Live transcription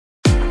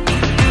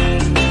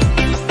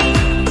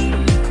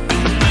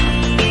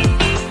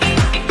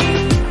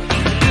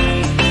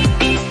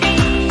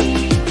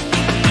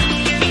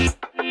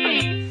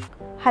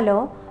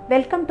Hello,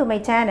 welcome to my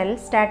channel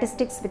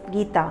Statistics with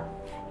Geeta.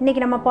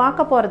 இன்னைக்கு நம்ம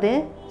பார்க்க போறது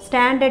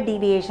standard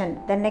deviation,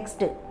 the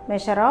next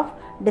measure of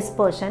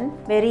dispersion,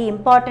 very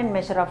important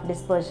measure of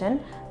dispersion,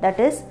 that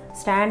is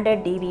standard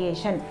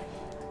deviation.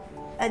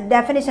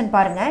 Definition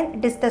பாருங்க,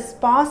 it is the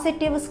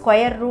positive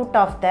square root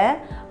of the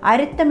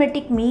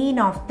arithmetic mean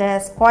of the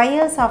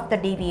squares of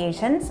the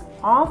deviations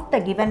of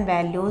the given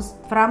values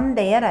from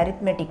their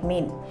arithmetic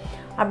mean.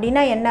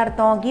 அப்படினா என்ன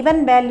அர்த்தம்? given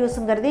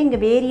valuesங்கிறது இங்க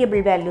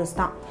variable values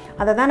தான்.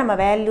 அத தான் நம்ம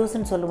values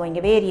ன்னு சொல்லுவோம்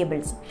இங்க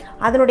variables.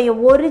 அதனுடைய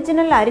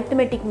ஒரிஜினல்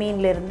arithmetic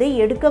meanல இருந்து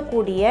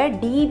எடுக்கக்கூடிய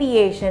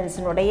deviations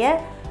னுடைய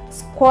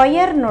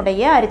ஸ்கொயர்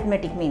னுடைய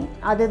arithmetic mean.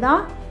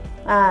 அதுதான்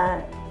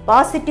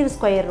positive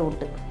square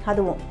root.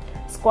 அதுவும்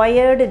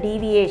squared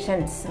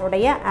deviations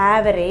னுடைய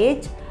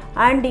average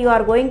and you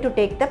are going to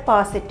take the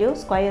positive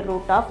square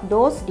root of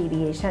those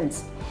deviations.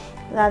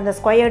 அந்த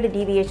squared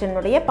deviation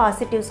னுடைய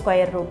positive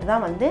square root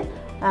தான் வந்து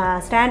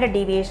standard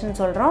deviation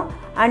சொல்றோம்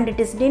and it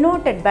is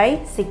denoted by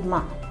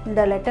sigma.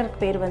 இந்த லெட்டருக்கு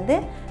பேர் வந்து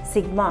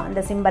sigma.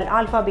 இந்த symbol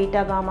alpha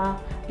beta gamma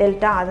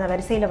delta அந்த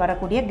வரிசையில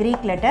வரக்கூடிய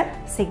Greek letter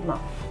sigma.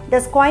 The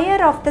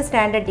square of the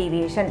standard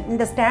deviation.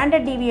 இந்த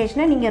standard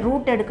deviation நீங்க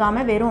ரூட்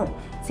எடுக்காம வெறும்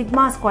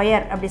sigma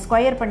square அப்படி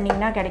ஸ்கொயர்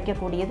பண்ணீங்கன்னா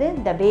கிடைக்கக்கூடியது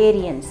the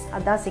variance.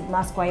 அதான்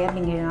sigma square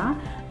நீங்க நான்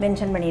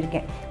மென்ஷன்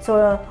பண்ணியிருக்கேன். ஸோ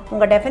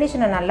உங்கள்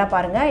டெஃபினிஷனை நல்லா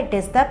பாருங்கள். It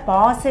is the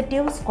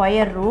positive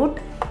square root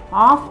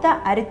of the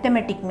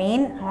arithmetic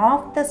mean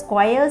of the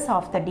squares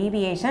of the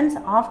deviations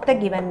of the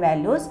given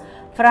values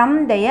from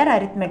their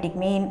arithmetic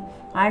mean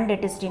and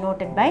it is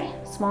denoted by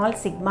small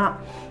sigma.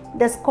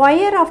 The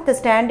square of the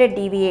standard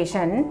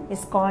deviation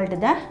is called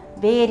the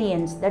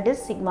variance, that is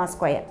sigma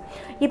square.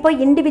 இப்போ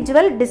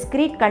individual,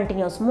 discrete,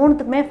 continuous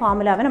மூணுத்துக்குமே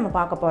ஃபார்முலாவை நம்ம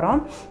பார்க்க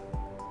போகிறோம்.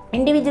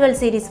 Individual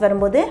series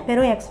வரும்போது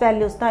வெறும் x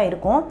values தான்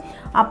இருக்கும்.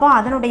 அப்போ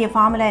அதனுடைய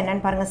ஃபார்முலா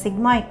என்னன்னு பாருங்க.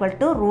 Sigma equal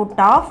to root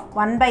of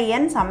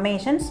 1/n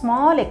summation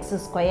small X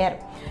square.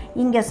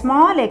 இங்கே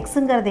ஸ்மால்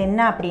எக்ஸுங்கிறது என்ன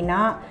அப்படின்னா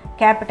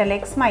கேபிட்டல்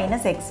எக்ஸ்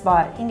மைனஸ் எக்ஸ்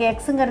பார். இங்கே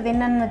எக்ஸுங்கிறது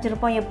என்னன்னு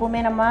வச்சுருப்போம்,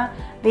 எப்போவுமே நம்ம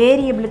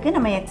வேரியபிளுக்கு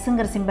நம்ம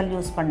எக்ஸுங்கிற சிம்பிள்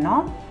யூஸ்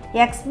பண்ணோம்.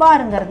 எக்ஸ்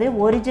பாருங்கிறது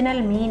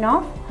ஒரிஜினல் மீன்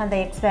ஆஃப் அந்த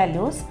எக்ஸ்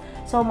வேல்யூஸ்.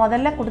 ஸோ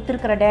முதல்ல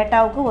கொடுத்துருக்கிற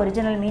டேட்டாவுக்கு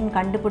ஒரிஜினல் மீன்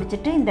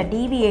கண்டுபிடிச்சிட்டு இந்த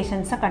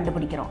டீவியேஷன்ஸை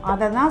கண்டுபிடிக்கிறோம்.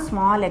 அதை தான்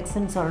ஸ்மால்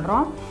எக்ஸ்ன்னு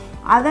சொல்கிறோம்.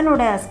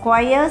 அதனோட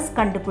ஸ்கொயர்ஸ்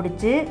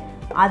கண்டுபிடிச்சி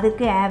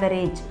அதுக்கு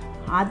ஆவரேஜ்,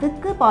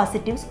 அதுக்கு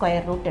பாசிட்டிவ்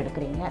ஸ்கொயர் ரூட்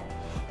எடுக்கிறீங்க.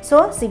 So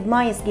sigma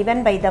is given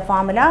by the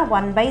formula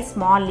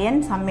 1/n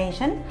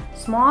summation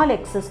small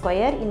x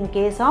square in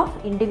case of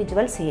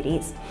individual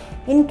series.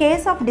 In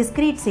case of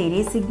discrete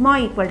series, sigma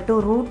equal to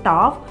root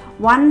of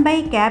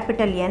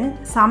 1/N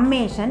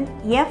summation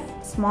f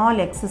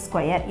small x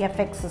square,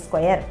 fx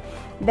square,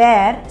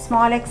 where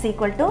small x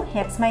equal to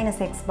x minus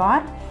x bar.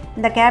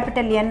 இந்த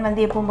capital N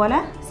வந்து எப்பவும் போல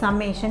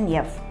summation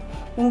f.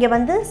 இங்கே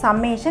வந்து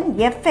summation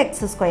fx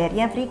square.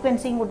 ஏன்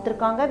ஃப்ரீக்வன்சியும்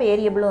கொடுத்துருக்காங்க,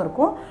 வேரியபிளும்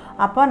இருக்கும்.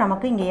 அப்போ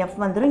நமக்கு இங்கே f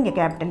வந்துடும், இங்கே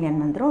கேபிட்டல் N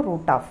வந்துடும்,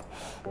 ரூட் ஆஃப்.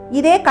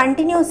 இதே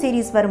கண்டினியூஸ்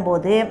சீரீஸ்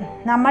வரும்போது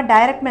நம்ம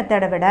டைரக்ட்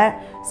மெத்தடை விட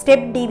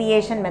step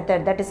deviation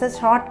method, that is a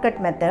shortcut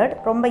method,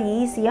 ரொம்ப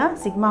ஈஸியாக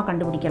சிக்மா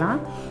கண்டுபிடிக்கலாம்.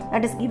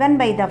 That is given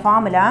by the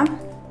formula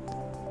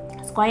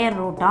square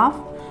root of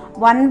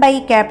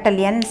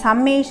 1/N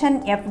summation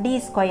fd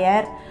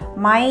square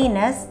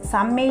minus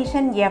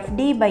summation fd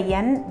by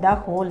n the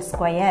whole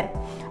square.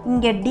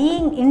 இங்கே d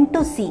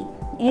into c.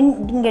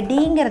 இங்கே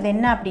dங்கிறது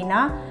என்ன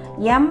அப்படின்னா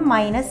m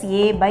minus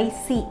a by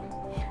c.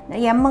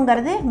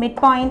 mங்கிறது mid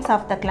points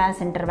of the class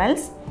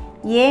intervals,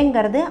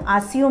 aங்கிறது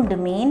assumed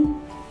mean,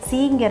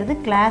 cங்கிறது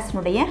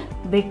கிளாஸ்னுடைய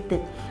width.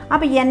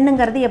 அப்போ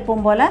nங்கிறது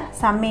எப்பவும் போல்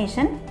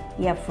summation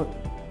f.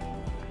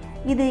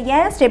 இது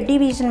ஏன் step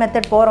deviation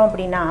method போகிறோம்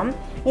அப்படின்னா,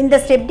 இந்த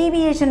ஸ்டெப்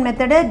டீவியேஷன்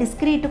மெத்தடை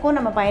டிஸ்க்ரீட்டுக்கும்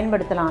நம்ம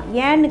பயன்படுத்தலாம்.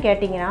 ஏன்னு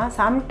கேட்டிங்கன்னா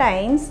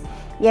சம்டைம்ஸ்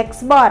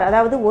எக்ஸ் பார்,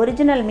 அதாவது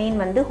ஒரிஜினல் மீன்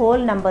வந்து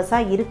ஹோல்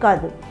நம்பர்ஸாக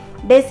இருக்காது.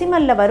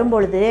 டெசிமலில்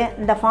வரும்பொழுது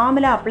இந்த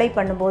ஃபார்முலா அப்ளை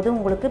பண்ணும்போது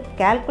உங்களுக்கு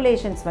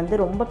கேல்குலேஷன்ஸ் வந்து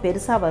ரொம்ப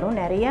பெருசாக வரும்.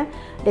 நிறைய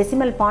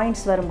டெசிமல்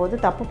பாயிண்ட்ஸ் வரும்போது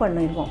தப்பு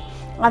பண்ணிடுவோம்.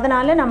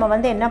 அதனால் நம்ம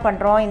வந்து என்ன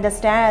பண்ணுறோம், இந்த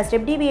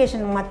ஸ்டெப்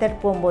டீவியேஷன் மெத்தட்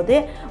போகும்போது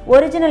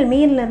ஒரிஜினல்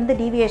மீன்லேருந்து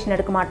டீவியேஷன்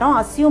எடுக்க மாட்டோம்,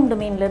 அஸ்யூம்டு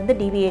மீன்லேருந்து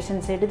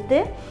டீவியேஷன்ஸ் எடுத்து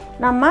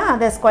நம்ம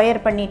அதை ஸ்கொயர்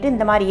பண்ணிவிட்டு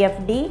இந்த மாதிரி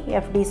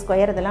எஃப்டி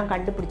ஸ்கொயர் இதெல்லாம்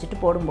கண்டுபிடிச்சிட்டு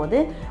போடும்போது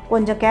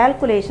கொஞ்சம்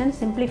கேல்குலேஷன்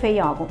சிம்பிளிஃபை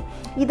ஆகும்.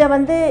 இதை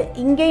வந்து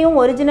இங்கேயும்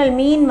ஒரிஜினல்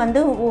மீன்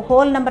வந்து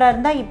ஹோல் நம்பராக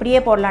இருந்தால்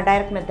இப்படியே போடலாம்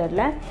டைரக்ட்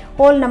மெத்தடில்,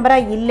 ஹோல்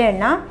நம்பராக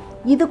இல்லைன்னா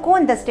இதுக்கும்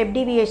இந்த ஸ்டெப்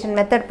டீவியேஷன்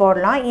மெத்தட்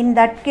போடலாம். இன்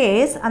தட்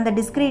கேஸ் அந்த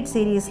டிஸ்க்ரீட்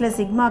சீரீஸில்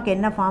சிக்மாக்கு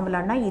என்ன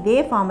ஃபார்முலான்னா இதே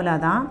ஃபார்முலா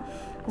தான்,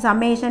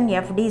 summation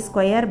fd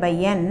square by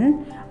n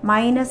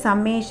minus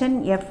summation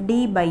fd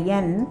by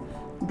n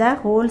the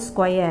whole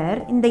square.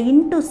 இந்த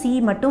into c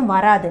மட்டும்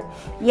வராது.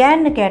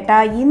 ஏன்னு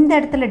கேட்டால் இந்த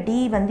இடத்துல d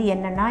வந்து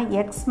என்னன்னா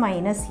x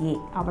minus a,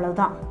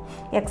 அவ்வளோதான்.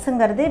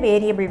 xங்கிறது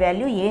வேரியபிள்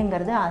வேல்யூ,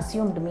 ஏங்கிறது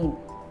assumed mean.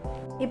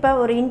 இப்போ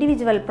ஒரு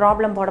இண்டிவிஜுவல்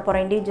ப்ராப்ளம் போட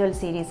போகிறோம் individual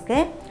சீரீஸ்க்கு.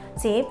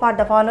 see for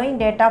the following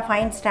data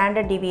find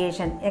standard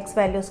deviation, x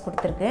values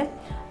கொடுத்துருக்கு.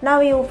 now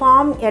you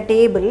form a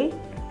table.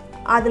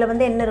 அதில்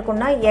வந்து என்ன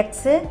இருக்குன்னா x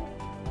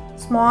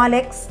small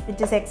x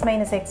which is x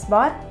minus x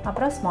bar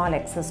அப்புறம் small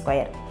x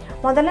square.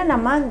 முதல்ல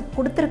நம்ம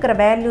கொடுத்திருக்கிற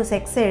values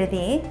x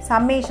எழுதி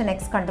summation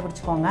x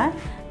கண்டுபிடிச்சுக்கோங்க.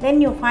 then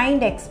you find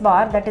x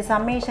bar, that is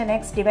summation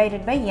x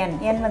divided by n.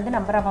 N வந்து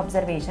number of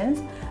observations.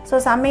 So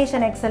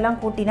summation x எல்லாம்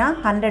கூட்டினா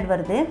 100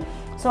 வருது.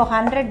 So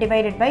 100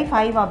 divided by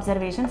 5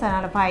 observations,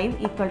 அதனால 5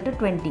 equal to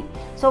 20.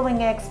 So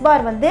இங்க x bar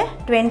வந்து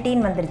 20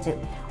 வந்துருச்சு.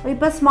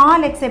 இப்போ small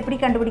x எப்படி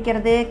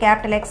கண்டுபிடிக்கிறது?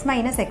 capital X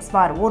minus x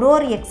bar. ஒரு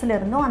xல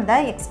இருந்தும் அந்த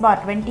x bar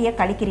 20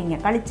 கழிக்கிறீங்க.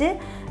 கழிச்சு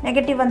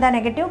நெகட்டிவ் வந்தா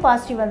நெகட்டிவ்,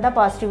 பாசிட்டிவ் வந்தா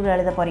பாசிட்டிவ்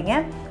எழுத போறீங்க.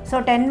 So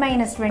 10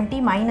 minus 20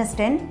 minus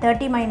 10,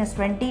 30 minus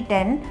 20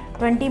 10,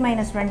 20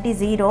 minus 20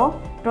 0,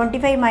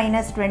 25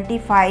 minus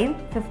 25,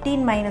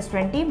 15 minus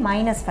 20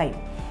 minus 5.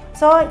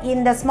 So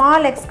இந்த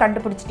small x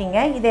கண்டுபிடிச்சிட்டீங்க.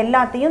 இது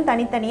எல்லாத்தையும்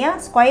தனித்தனியா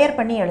ஸ்கொயர்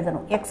பண்ணி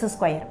எழுதணும். x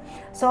square.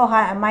 So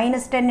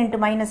minus 10 into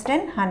minus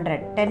 10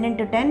 100, 10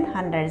 into 10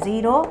 100,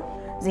 0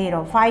 0,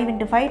 5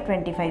 into 5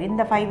 25,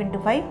 இந்த 5 into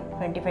 5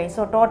 25.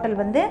 So total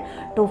வந்து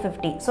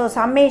 250. So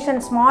summation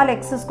small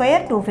x square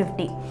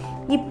 250.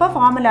 இப்போ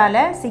ஃபார்முலால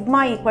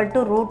sigma equal to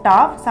root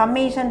of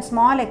summation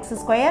small x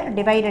square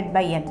divided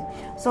by n.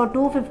 So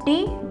 250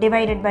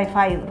 divided by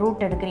 5 root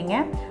எடுக்கிறீங்க.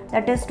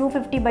 That is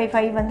 250 by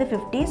 5 வந்து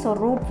 50. So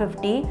root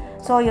 50.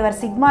 So your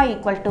sigma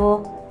equal to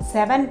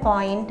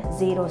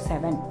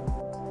 7.07.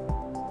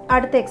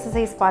 அடுத்த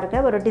exercise பாருங்க.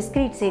 ஒரு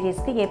discrete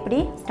சீரிஸ்க்கு எப்படி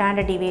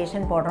standard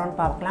deviation போடுறோம்னு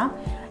பார்க்கலாம்.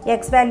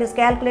 x values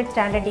calculate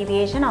standard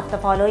deviation of the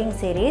following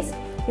series.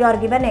 You are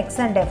given x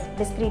and f.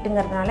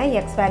 discreteங்கிறதுனால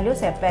x values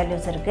f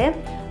values இருக்கு.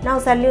 now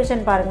solution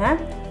பாருங்க.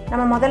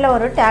 நம்ம முதல்ல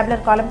ஒரு tabular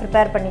column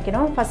prepare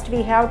பண்ணிக்கணும். first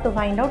we have to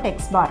find out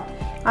x bar.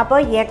 அப்போ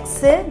x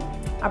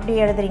அப்படி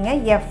எழுதுறீங்க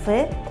f.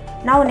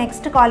 now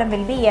next column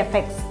will be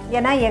fx.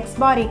 ஏன்னா x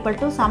bar equal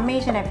to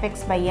summation fx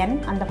by n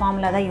அந்த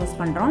ஃபார்முலா தான் யூஸ்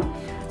பண்றோம்.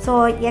 so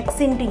x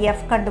into f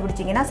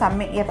கண்டுபிடிச்சீங்கன்னா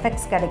fx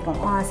கிடைக்கும்.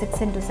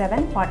 6 into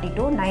 7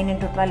 42, 9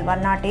 into 12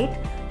 108,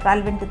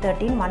 12 into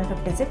 13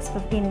 156,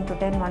 15 into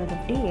 10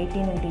 150,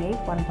 18 into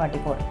 8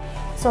 144.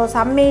 so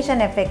summation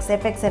fx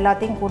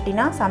எல்லாத்தையும்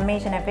கூட்டினா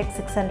summation fx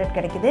 600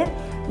 கிடைக்குது.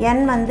 n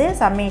வந்து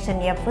summation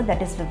f,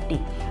 that is 50.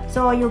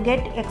 so you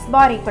get x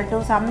bar equal to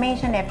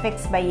summation fx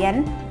by n,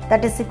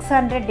 that is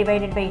 600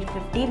 divided by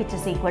 50, which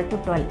is equal to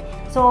 12.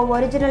 so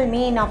original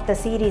mean of the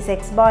series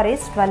x bar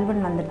is 12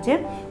 ன்னு வந்துருச்சு.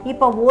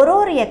 இப்போ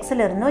ஒரு xல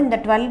இருந்தும் இந்த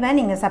 12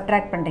 நீங்க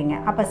subtract பண்றீங்க.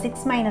 அப்ப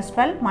 6 minus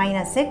 12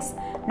 minus 6,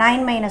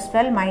 9 minus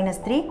 12 minus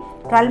 3,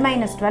 12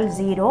 minus 12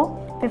 0,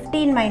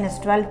 15 minus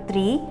 12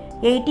 3,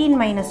 18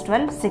 minus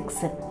 12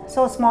 6.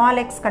 so small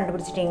x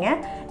கண்டுபிடிச்சிட்டீங்க.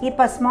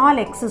 இப்போ small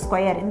x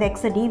square, இந்த x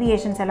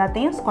deviations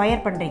எல்லாத்தையும்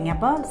ஸ்கொயர் பண்றீங்க.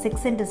 அப்ப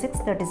 6 into 6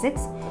 36,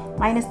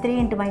 minus 3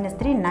 into minus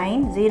 3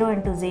 9, 0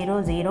 into 0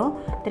 0,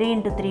 3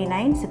 into 3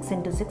 9, 6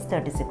 into 6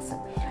 36.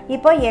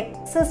 இப்போ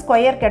x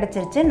ஸ்கொயர்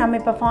கிடைச்சிருச்சு. நம்ம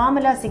இப்போ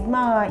ஃபார்முலா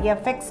சிக்மா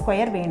fx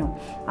ஸ்கொயர் வேணும்.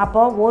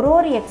 அப்போ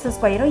ஒரு x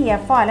ஸ்கொயரும்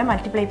f ஆல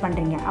மல்டிப்ளை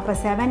பண்றீங்க. அப்ப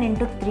 7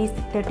 into 3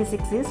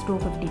 36 is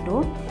 252,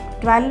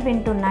 12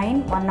 into 9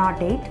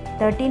 108,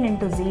 13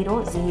 into 0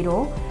 0,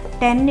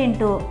 10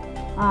 into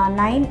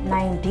 9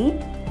 90,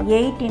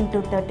 8 into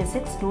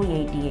 36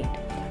 288.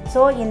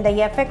 so இந்த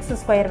fx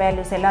square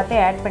values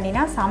எல்லாத்தையும் add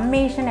பண்ணினா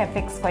summation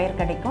fx square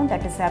கிடைக்கும்.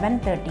 that is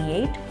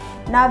 738.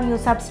 now you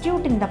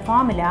substitute in the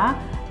formula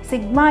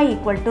sigma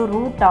equal to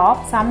root of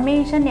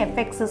summation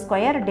fx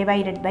square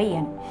divided by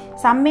n.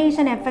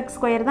 summation fx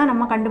square தான்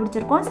நம்ம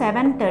கண்டுபிடிச்சிருக்கோம்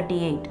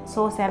 738.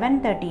 so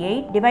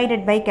 738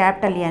 divided by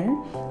capital N,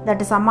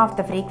 that is sum of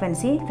the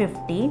frequency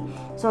 50.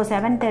 so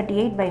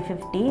 738 by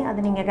 50,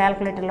 அது நீங்க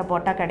கால்குலேட்டர்ல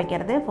போட்டா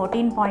கிடைக்கிறது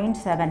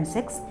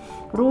 14.76.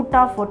 root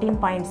of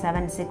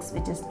 14.76,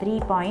 which is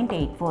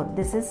 3.84.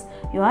 this is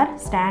your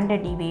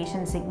standard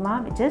deviation sigma,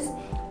 which is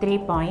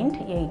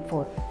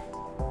 3.84.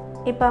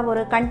 இப்போ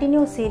ஒரு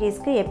continuous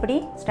சீரிஸ்க்கு எப்படி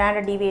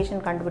ஸ்டாண்டர்ட்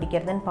டிவியேஷன்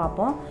கண்டுபிடிக்கிறதுன்னு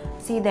பார்ப்போம்.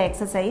 see the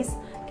exercise.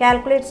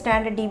 calculate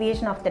standard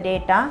deviation of the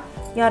data.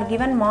 you are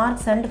given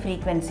marks and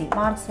frequency.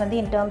 marks வந்து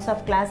in terms of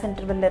class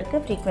interval இருக்கு,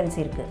 frequency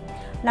இருக்கு.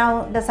 now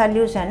the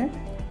solution.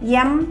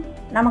 m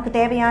நமக்கு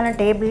தேவையான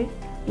table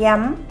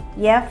m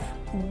f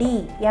d,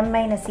 m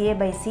minus a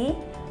by c,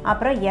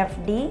 அப்புறம்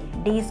fd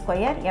d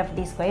square fd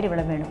square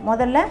இவ்வளவு வேணும்.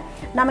 முதல்ல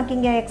நமக்கு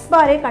இங்க x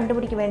பாரே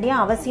கண்டுபிடிக்க வேண்டிய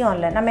அவசியம்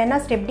இல்லை. நம்ம என்ன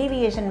ஸ்டெப்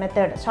டிவியேஷன்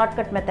மெத்தட்,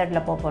 ஷார்ட்கட்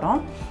மெத்தட்ல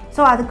போறோம்.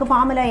 சோ அதுக்கு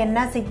ஃபார்முலா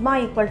என்ன? Sigma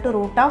equal to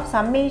root of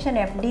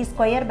summation fd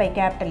square by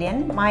capital N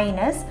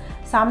minus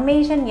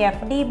summation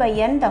fd by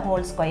n the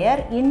whole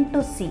square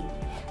into c.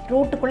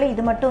 ரூட்டுக்குள்ளே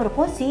இது மட்டும்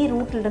இருக்கும், சி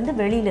ரூட்டிலிருந்து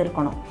வெளியில்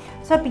இருக்கணும்.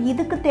 ஸோ இப்போ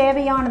இதுக்கு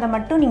தேவையானதை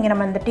மட்டும் நீங்கள்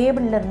நம்ம இந்த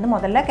டேபிளிலிருந்து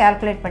முதல்ல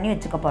கால்குலேட் பண்ணி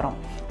வச்சுக்க போகிறோம்.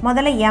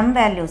 முதல்ல m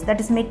values,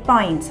 that is mid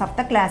points of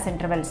the class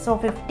interval. So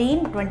 15,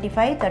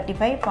 25,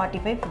 35,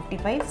 45,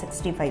 55,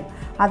 65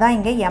 அதான்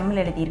இங்கே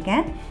எம்மில்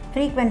எழுதியிருக்கேன்.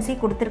 ஃப்ரீக்வன்சி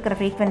கொடுத்துருக்கிற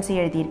ஃப்ரீக்வன்சி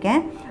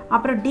எழுதியிருக்கேன்.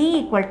 அப்புறம் d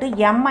equal to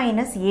m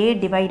minus A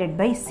divided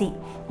by C.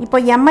 இப்போ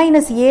m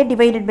minus A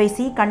divided by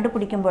C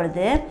கண்டுபிடிக்கும்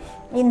பொழுது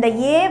இந்த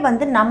a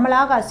வந்து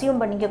நம்மளாக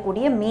அசியூம்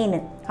பண்ணிக்கக்கூடிய மீன்,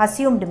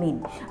 அசியூம்டு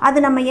மீன். அது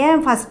நம்ம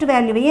ஏன் ஃபஸ்ட்டு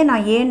வேல்யூவையே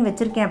நான் ஏன்னு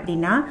வச்சுருக்கேன்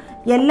அப்படின்னா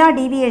எல்லா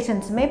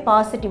டீவியேஷன்ஸுமே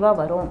பாசிட்டிவாக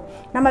வரும்.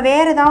 நம்ம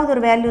வேறு ஏதாவது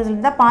ஒரு வேல்யூஸ்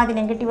இருந்தால் பாதி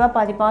நெகட்டிவாக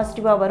பாதி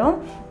பாசிட்டிவாக வரும்.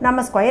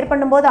 நம்ம ஸ்கொயர்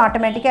பண்ணும்போது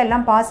ஆட்டோமேட்டிக்காக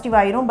எல்லாம் பாசிட்டிவ்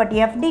ஆயிரும். பட்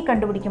எஃப்டி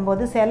கண்டுபிடிக்கும்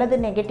போது சிலது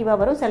நெகட்டிவாக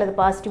வரும், சிலது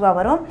பாசிட்டிவாக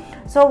வரும்.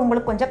 ஸோ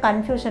உங்களுக்கு கொஞ்சம்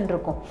கன்ஃபியூஷன்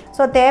இருக்கும்.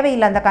 ஸோ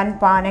தேவையில்லை அந்த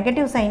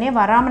நெகட்டிவ் சைனே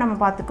வராமல் நம்ம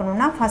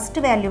பார்த்துக்கணுன்னா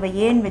ஃபஸ்ட்டு வேல்யூவை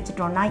ஏன்னு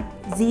வச்சுட்டோன்னா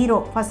 0.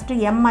 First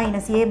m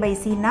minus A by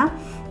Chinna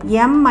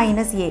m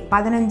minus A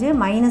 15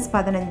 minus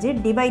 15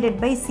 divided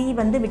by C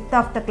வந்து with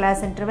of the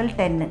class interval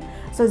 10.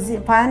 So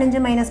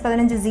 15 minus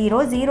 15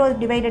 0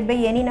 divided by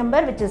any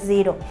number which is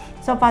 0.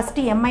 So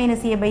first m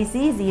minus A by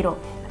C 0.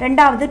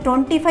 ரெண்டாவது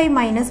 25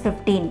 minus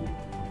 15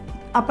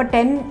 அப்போ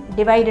 10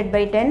 divided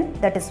by 10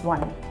 that is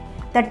 1.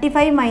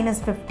 35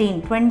 minus 15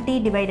 20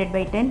 divided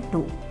by 10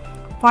 2.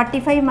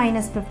 45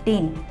 minus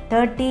 15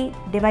 30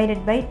 divided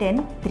by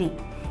 10 3.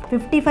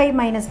 55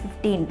 minus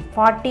 15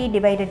 40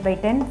 divided by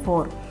 10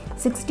 4.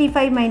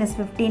 65 minus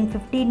 15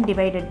 50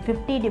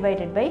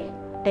 divided by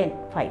 10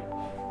 5.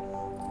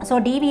 So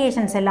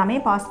deviations எல்லாமே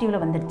பாசிட்டிவ்ல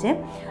வந்துருச்சு.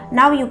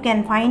 Now you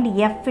can find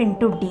f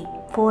into d.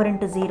 4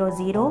 into 0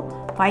 0,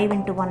 5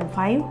 into 1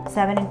 5,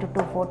 7 into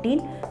 2 14,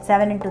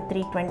 7 into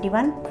 3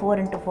 21, 4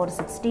 into 4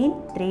 16,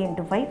 3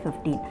 into 5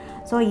 15.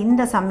 So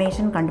இந்த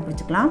summation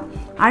கண்டுபிடிச்சிக்கலாம்.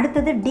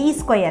 அடுத்தது D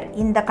square.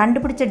 இந்த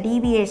கண்டுபிடிச்ச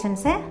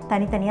டீவியேஷன்ஸை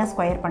தனித்தனியாக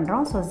square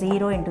பண்ணுறோம். So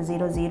 0 into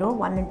 0 0,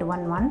 1 into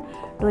 1 1,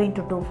 2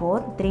 into 2 4,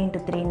 3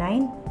 into 3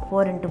 9,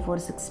 4 into 4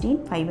 16,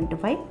 5 into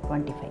 5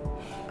 25.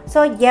 So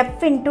f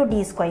into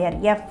d square.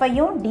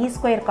 f-ஐயும் d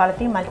square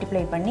காலத்தையும்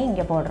multiply பண்ணி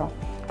இங்கே போடுறோம்.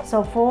 So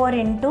 4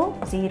 into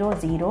 0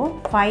 0,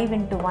 5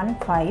 into 1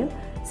 5,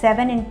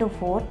 7 into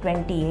 4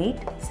 28,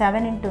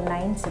 7 into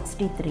 9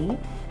 63,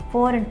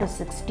 4 into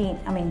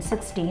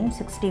 16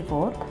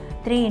 64,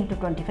 3 into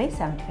 25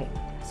 75.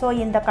 So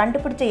இந்த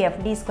கண்டுபிடிச்ச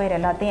எஃப்டி ஸ்கொயர்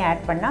எல்லாத்தையும்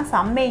ஆட் பண்ணால்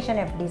சம்மேஷன்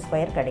எஃப்டி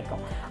ஸ்கொயர்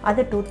கிடைக்கும்.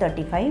 அது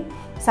 235.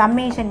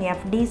 Summation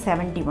FD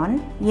 71.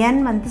 n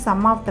வந்து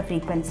சம் ஆஃப் த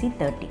ஃப்ரீக்வன்சி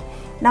 30.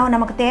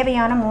 நமக்கு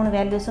தேவையான 3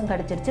 வேல்யூஸும்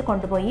கிடச்சிருச்சு.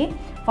 கொண்டு போய்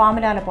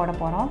ஃபார்முலாவில் போட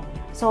போகிறோம்.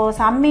 So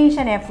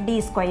summation FD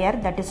square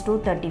that is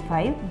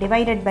 235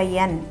 divided by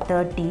n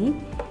 30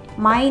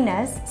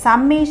 minus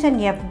summation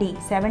FD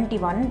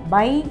 71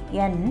 by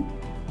n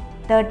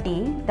 30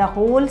 the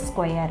whole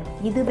square.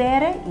 இது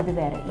வேறு இது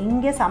வேறு.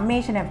 இங்கே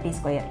சம்மேஷன் எஃப்டி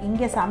ஸ்கொயர்,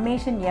 இங்கே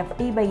summation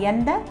FD by n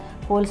the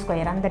whole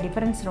square. அந்த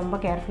டிஃபரன்ஸ் ரொம்ப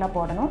கேர்ஃபுல்லாக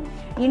போடணும்.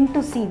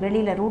 இன்ட்டு சி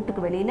வெளியில்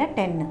ரூட்டுக்கு வெளியில்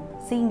 10.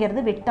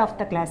 சிங்கிறது with of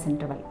the class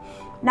interval.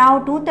 Now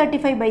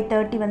 235 by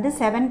 30 வந்து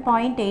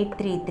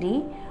 7.833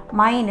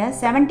 minus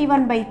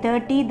 71 by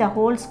 30 the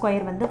whole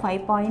square வந்து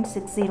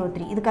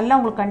 5.603. இதுக்கெல்லாம்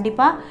உங்களுக்கு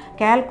கண்டிப்பாக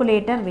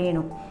கேல்குலேட்டர்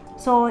வேணும்.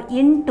 ஸோ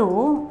இன்ட்டு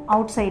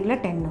அவுட் சைடில்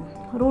 10.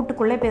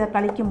 ரூட்டுக்குள்ளே இப்போ இதை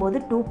கழிக்கும்போது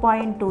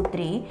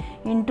 2.23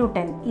 இன்ட்டு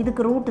 10.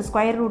 இதுக்கு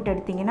ஸ்கொயர் ரூட்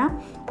எடுத்திங்கன்னா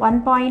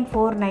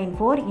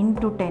 1.494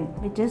 இன்ட்டு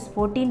 10 விச் இஸ்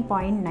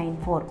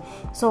 14.94.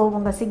 ஸோ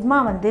உங்கள் சிக்மா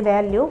வந்து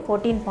வேல்யூ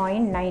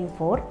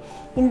 14.94.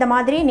 இந்த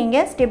மாதிரி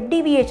நீங்கள் ஸ்டெப்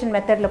டீவியேஷன்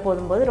மெத்தடில்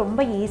போடும்போது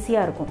ரொம்ப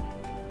ஈஸியாக இருக்கும்.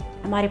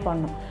 அது மாதிரி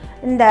பண்ணணும்.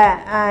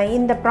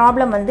 இந்த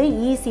ப்ராப்ளம் வந்து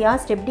ஈஸியாக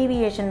ஸ்டெப்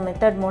டீவியேஷன்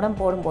மெத்தட் மூலம்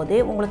போடும்போது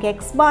உங்களுக்கு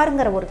எக்ஸ்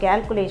பார்ங்கிற ஒரு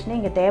கேல்குலேஷனே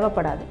இங்கே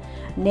தேவைப்படாது.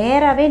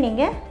 நேராகவே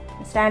நீங்கள்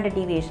ஸ்டாண்டர்ட்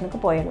டீவியேஷனுக்கு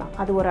போயிடலாம்.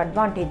 அது ஒரு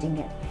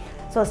அட்வான்டேஜிங்க.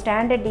 ஸோ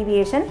ஸ்டாண்டர்ட்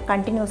டீவியேஷன்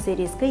கண்டினியூஸ்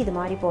சீரீஸ்க்கு இது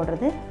மாதிரி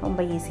போடுறது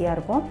ரொம்ப ஈஸியாக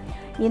இருக்கும்.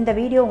 இந்த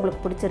வீடியோ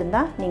உங்களுக்கு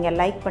பிடிச்சிருந்தா நீங்கள்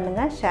லைக்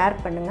பண்ணுங்கள், ஷேர்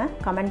பண்ணுங்கள்,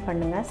 கமெண்ட்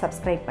பண்ணுங்கள்,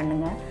 சப்ஸ்கிரைப்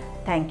பண்ணுங்கள்.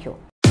 தேங்க்யூ.